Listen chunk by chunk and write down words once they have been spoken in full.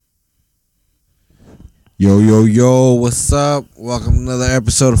Yo, yo, yo, what's up? Welcome to another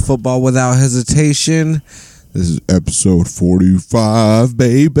episode of Football Without Hesitation. This is episode 45,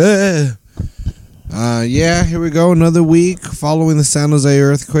 baby. Here we go. Another week following the San Jose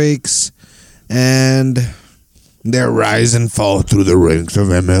Earthquakes and their rise and fall through the ranks of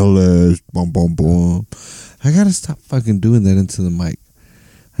MLS. Boom, boom, boom. I gotta stop fucking doing that into the mic.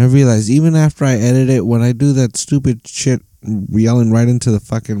 I realize even after I edit it, when I do that stupid shit yelling right into the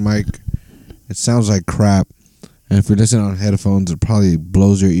fucking mic, it sounds like crap. And if you're listening on headphones, it probably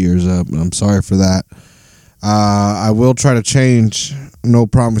blows your ears up. And I'm sorry for that. I will try to change. No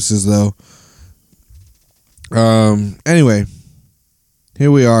promises, though. Anyway,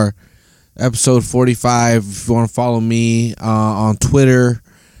 here we are. Episode 45. If you want to follow me on Twitter,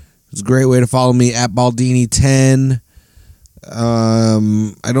 it's a great way to follow me at Baldini10.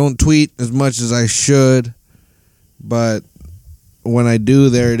 I don't tweet as much as I should, but when I do,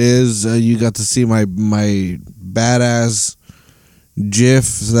 there it is. You got to see my badass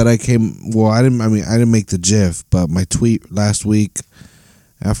GIF that I came. Well, I didn't make the GIF, but my tweet last week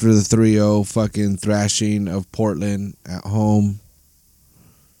after the 3-0 fucking thrashing of Portland at home.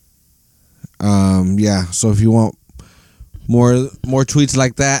 So if you want more tweets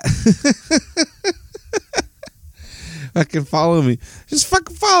like that, fucking follow me. Just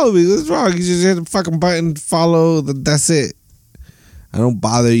fucking follow me. What's wrong? You just hit the fucking button, follow. That's it. I don't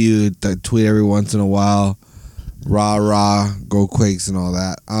bother you. I tweet every once in a while. Rah, go Quakes and all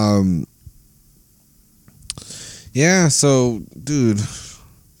that. So, dude,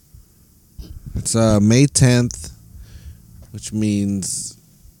 it's May 10th, which means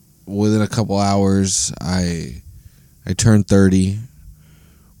within a couple hours I turn 30,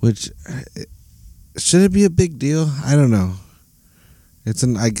 which, should it be a big deal? I don't know.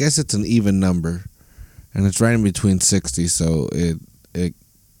 I guess it's an even number, and it's right in between 60, so it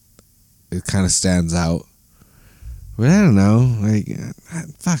kind of stands out. But I don't know. Like,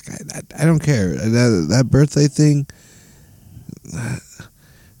 fuck, I don't care. That birthday thing,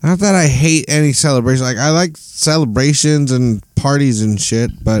 not that I hate any celebration. Like, I like celebrations and parties and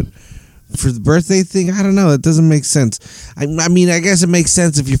shit, but for the birthday thing, I don't know. It doesn't make sense. I mean, I guess it makes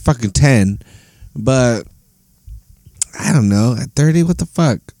sense if you're fucking 10, but I don't know. At 30, what the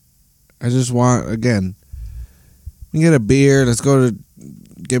fuck? I just want, again, get a beer. Let's go to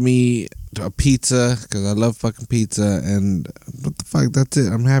get me a pizza, because I love fucking pizza, and what the fuck, that's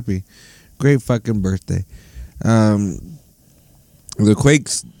it. I'm happy. Great fucking birthday. The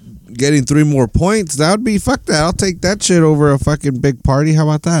Quakes getting 3 more points, that would be, fuck that. I'll take that shit over a fucking big party. How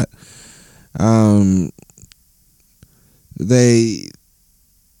about that?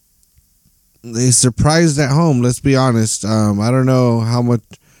 They surprised at home, let's be honest. I don't know how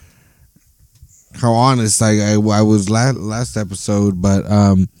honest I was last episode, but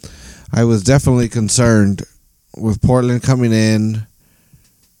I was definitely concerned with Portland coming in.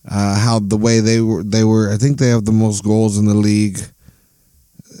 How the way they were. I think they have the most goals in the league.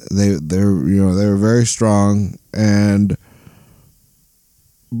 They were very strong,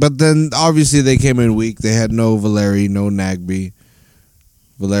 but then obviously they came in weak. They had no Valeri, no Nagbe.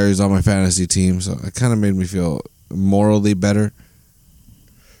 Valeri's on my fantasy team, so it kind of made me feel morally better.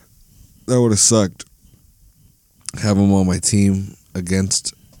 That would have sucked. Have him on my team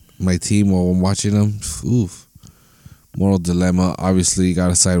against my team while I'm watching them. Oof. Moral dilemma. Obviously, you got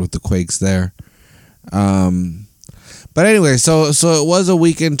to side with the Quakes there. But anyway, so it was a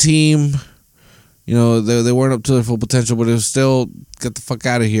weekend team. You know, they weren't up to their full potential, but it was still, get the fuck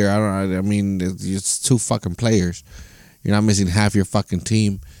out of here. I mean, it's 2 fucking players. You're not missing half your fucking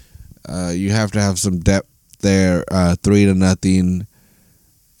team. You have to have some depth there. 3-0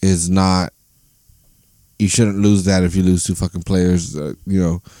 is not. You shouldn't lose that if you lose 2 fucking players.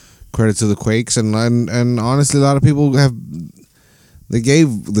 Credit to the Quakes, and honestly, a lot of people they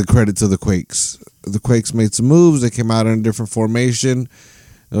gave the credit to the Quakes. The Quakes made some moves. They came out in a different formation.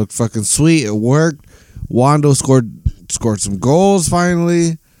 It looked fucking sweet. It worked. Wando scored some goals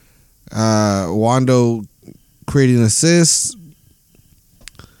finally. Wando creating assists.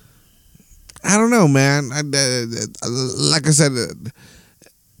 I don't know, man. Like I said,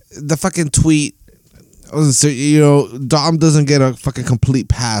 the fucking tweet. Dom doesn't get a fucking complete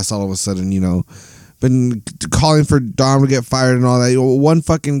pass all of a sudden, Been calling for Dom to get fired and all that. One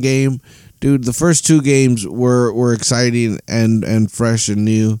fucking game, dude, the first 2 games were exciting and fresh and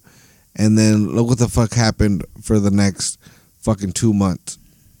new. And then look what the fuck happened for the next fucking 2 months.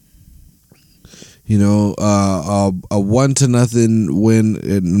 A 1-0 win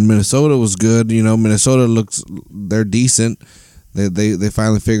in Minnesota was good. Minnesota they're decent. They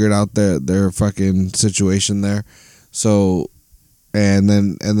finally figured out their fucking situation there. So, and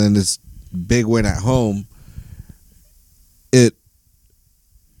then this big win at home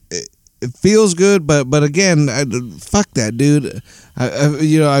it feels good, but again, fuck that, dude.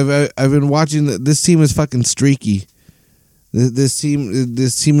 I've been watching. This team is fucking streaky. This team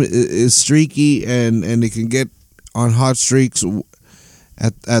is streaky, and it can get on hot streaks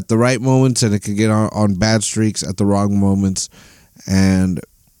at the right moments, and it can get on bad streaks at the wrong moments, and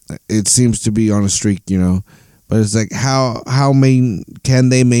it seems to be on a streak, But it's like, how can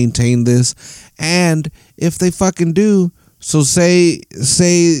they maintain this? And if they fucking do, so say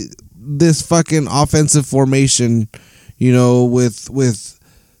this fucking offensive formation, with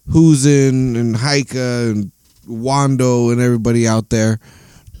Huzen and Haika and Wando and everybody out there,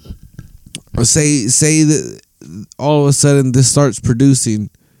 or say that all of a sudden this starts producing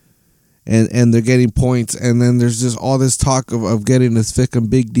and they're getting points, and then there's just all this talk of getting this fucking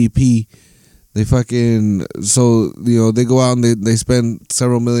big DP. They fucking, they go out and they spend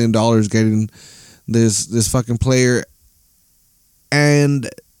several $1 million getting this fucking player, and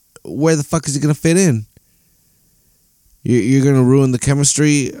where the fuck is he gonna fit in? You're gonna ruin the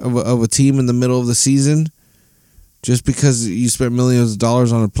chemistry of a team in the middle of the season just because you spent millions of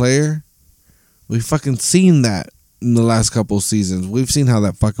dollars on a player? We've fucking seen that in the last couple of seasons. We've seen how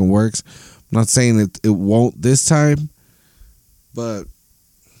that fucking works. I'm not saying it won't this time, but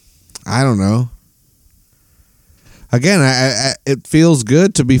I don't know. Again, it feels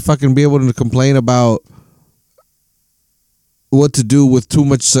good to be able to complain about what to do with too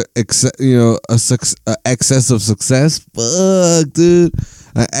much, excess of success. Fuck, dude,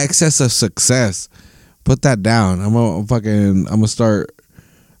 excess of success. Put that down. I'm gonna start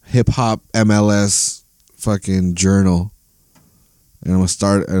hip hop MLS fucking journal, and I'm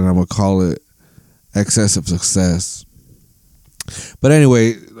gonna call it excess of success. But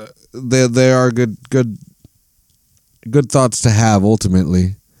anyway, there are good thoughts to have.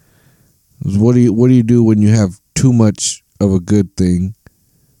 Ultimately, what do you do when you have too much of a good thing?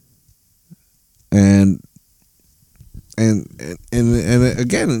 And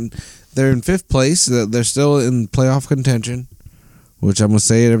again, they're in 5th place. They're still in playoff contention, which I'm gonna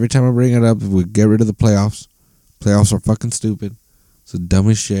say it every time I bring it up. If we get rid of the playoffs, playoffs are fucking stupid. It's the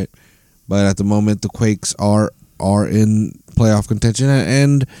dumbest shit. But at the moment, the Quakes are in playoff contention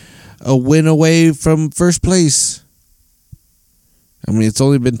and a win away from first place. I mean, it's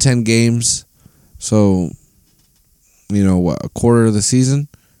only been 10 games, so a quarter of the season.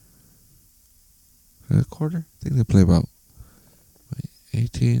 A quarter? I think they play about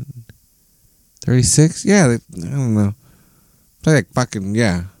 18, 36. Yeah, I don't know. Play like fucking,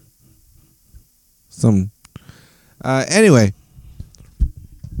 yeah. Anyway,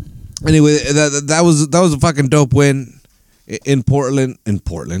 that was a fucking dope win in Portland.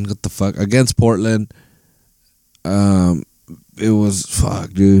 What the fuck? Against Portland. It was,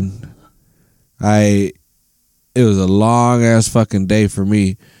 fuck, dude. It was a long ass fucking day for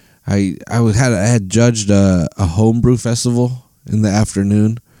me. I had judged a homebrew festival in the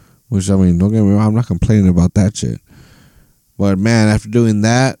afternoon, which, I mean, don't get me wrong, I'm not complaining about that shit. But man, after doing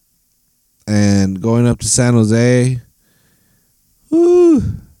that and going up to San Jose, whoo,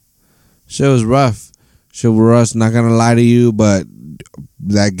 shit was rough. Not gonna lie to you, but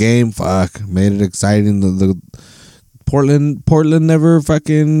that game, fuck, made it exciting. The Portland never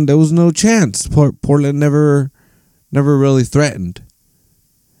fucking, there was no chance. Portland never really threatened.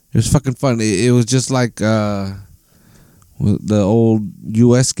 It was fucking fun. It was just like the old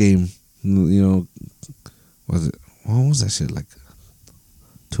U.S. game. Was it? What was that shit, like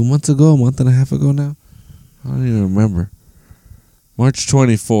 2 months ago, a month and a half ago now? I don't even remember. March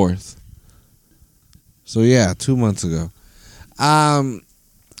 24th. So yeah, 2 months ago.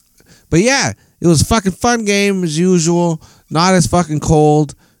 But yeah, it was a fucking fun game as usual. Not as fucking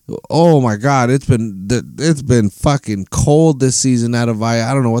cold. Oh my god, it's been fucking cold this season out of Hawaii.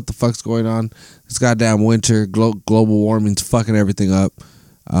 I don't know what the fuck's going on. This goddamn winter, global warming's fucking everything up.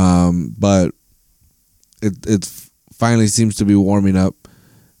 But it finally seems to be warming up.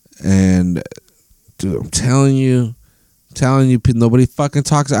 And dude, I'm telling you, nobody fucking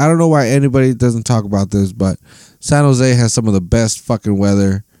talks. I don't know why anybody doesn't talk about this, but San Jose has some of the best fucking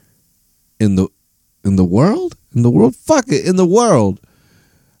weather in the world. Fuck it, in the world.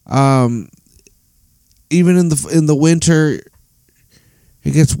 Even in the winter,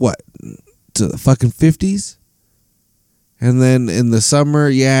 it gets what, to the fucking 50s, and then in the summer,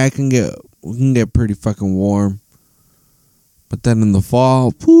 yeah, we can get pretty fucking warm. But then in the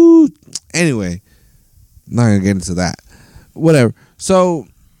fall, poo. Anyway, not gonna get into that. Whatever. So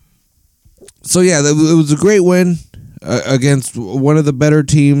yeah, it was a great win against one of the better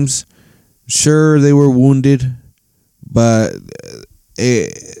teams. Sure, they were wounded, but two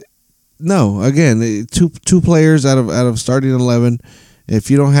players out of starting 11 If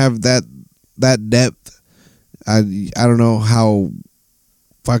you don't have that depth, I don't know how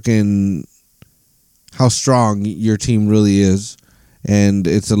strong your team really is. And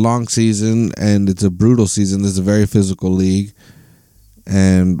it's a long season, and it's a brutal season. This is a very physical league,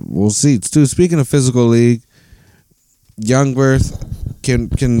 and we'll see. Dude, speaking of physical league, Youngworth can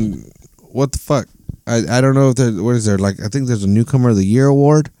what the fuck? I don't know if there, what is there, like, I think there's a Newcomer of the Year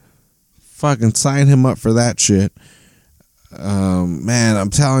award. Fucking sign him up for that shit. Man, I'm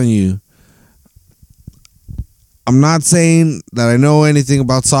telling you, I'm not saying that I know anything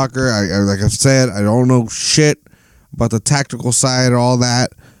about soccer. I like I've said, I don't know shit about the tactical side or all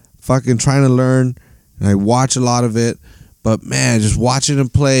that. Fucking trying to learn, and I watch a lot of it. But man, just watching him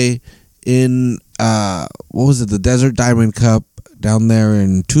play in what was it, the Desert Diamond Cup down there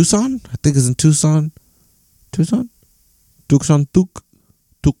in Tucson? I think it's in Tucson. Tucson.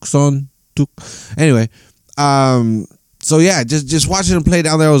 Anyway, so yeah, just watching him play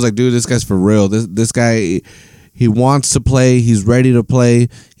down there, I was like, dude, this guy's for real. This guy, he wants to play. He's ready to play.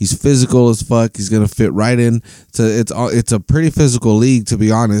 He's physical as fuck. He's gonna fit right in. It's a pretty physical league, to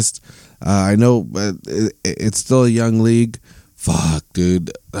be honest. I know it's still a young league. Fuck,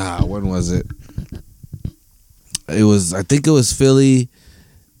 dude. When was it? I think it was Philly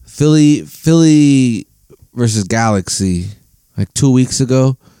versus Galaxy, like 2 weeks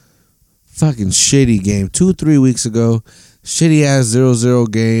ago. Fucking shitty game. 2-3 weeks ago. Shitty ass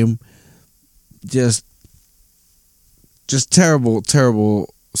 0-0 game. Just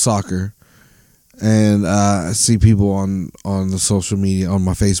terrible soccer. And I see people on the social media, on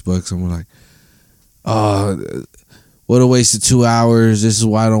my Facebook, so I'm like, oh, what a waste of 2 hours. This is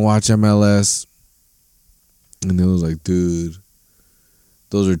why I don't watch MLS. And it was like, dude,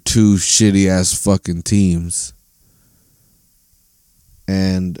 those are two shitty ass fucking teams.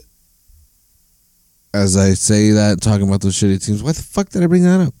 And as I say that, talking about those shitty teams, why the fuck did I bring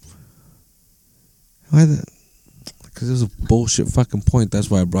that up? Because it was a bullshit fucking point. That's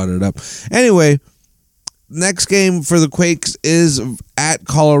why I brought it up. Anyway, next game for the Quakes is at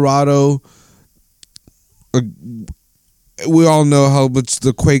Colorado. We all know how much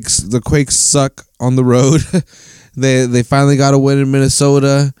the Quakes suck on the road. They finally got a win in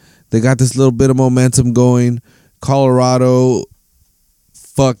Minnesota. They got this little bit of momentum going. Colorado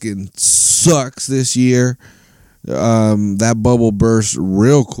fucking sucks this year. That bubble burst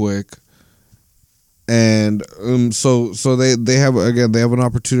real quick. And so they have an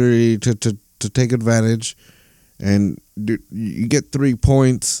opportunity to take advantage, and you get 3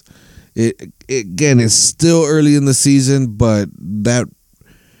 points. Again, it's still early in the season, but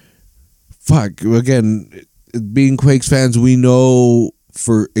being Quakes fans, we know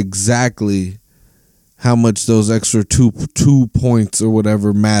for exactly how much those extra two points or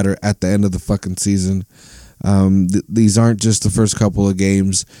whatever matter at the end of the fucking season. These aren't just the first couple of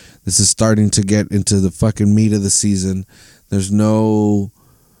games. This is starting to get into the fucking meat of the season. There's no,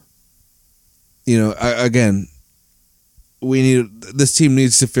 again, this team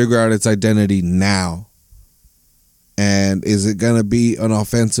needs to figure out its identity now. And is it going to be an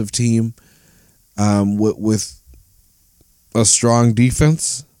offensive team with a strong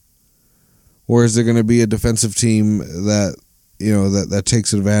defense? Or is it going to be a defensive team that, that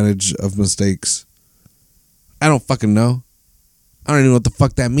takes advantage of mistakes? I don't fucking know. I don't even know what the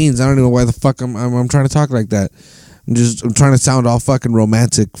fuck that means. I don't even know why the fuck I'm trying to talk like that. I'm trying to sound all fucking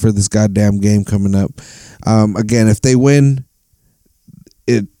romantic for this goddamn game coming up. Again, if they win,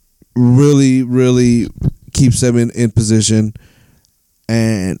 it really, really keeps them in position,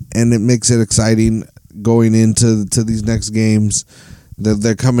 and it makes it exciting going into these next games.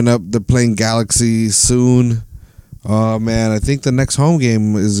 They're coming up. They're playing Galaxy soon. Oh man, I think the next home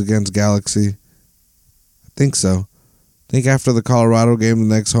game is against Galaxy. I think so. I think after the Colorado game,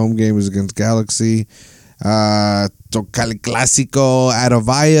 the next home game is against Galaxy. Cali Clásico at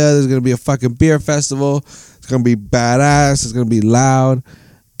Avaya. There's going to be a fucking beer festival. It's going to be badass. It's going to be loud.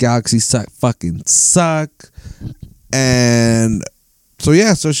 Galaxy fucking suck. And so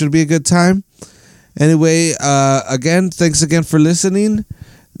yeah, so it should be a good time. Anyway, again, thanks again for listening.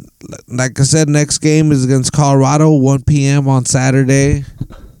 Like I said, next game is against Colorado, 1 p.m. on Saturday.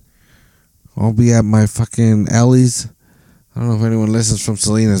 I'll be at my fucking Ellie's. I don't know if anyone listens from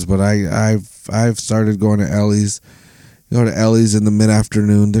Salinas, but I've started going to Ellie's. Go to Ellie's in the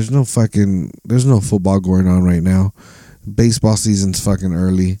mid-afternoon. There's no football going on right now. Baseball season's fucking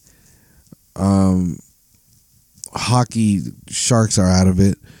early. Hockey, Sharks are out of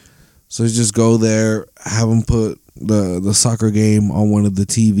it. So just go there, have them put the soccer game on one of the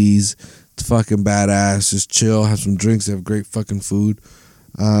TVs. It's fucking badass. Just chill, have some drinks, they have great fucking food.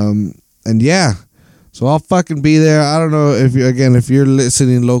 And yeah, So I'll fucking be there. I don't know if you're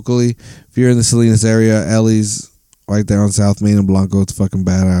listening locally, if you're in the Salinas area, Ellie's right there on South Main and Blanco. It's fucking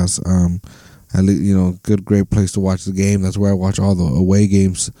badass. Great place to watch the game. That's where I watch all the away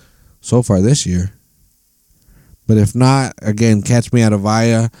games so far this year. But if not, again, catch me at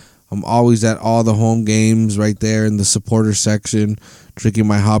Avaya. I'm always at all the home games right there in the supporter section, drinking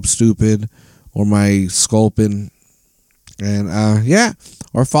my Hop Stupid or my Sculpin. And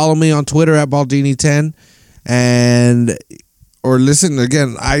or follow me on Twitter at Baldini10, or listen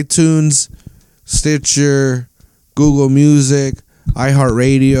again, iTunes, Stitcher, Google Music,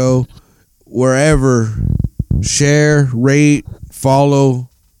 iHeartRadio, wherever. Share, rate, follow,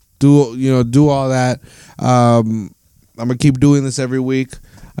 do all that. I'm gonna keep doing this every week.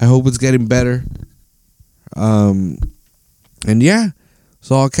 I hope it's getting better. So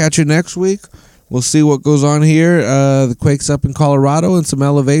I'll catch you next week. We'll see what goes on here. The quake's up in Colorado and some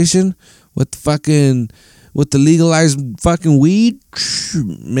elevation with the legalized fucking weed.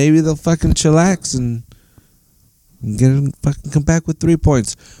 Maybe they'll fucking chillax and get them fucking come back with 3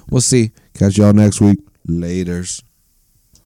 points. We'll see. Catch y'all next week. Laters.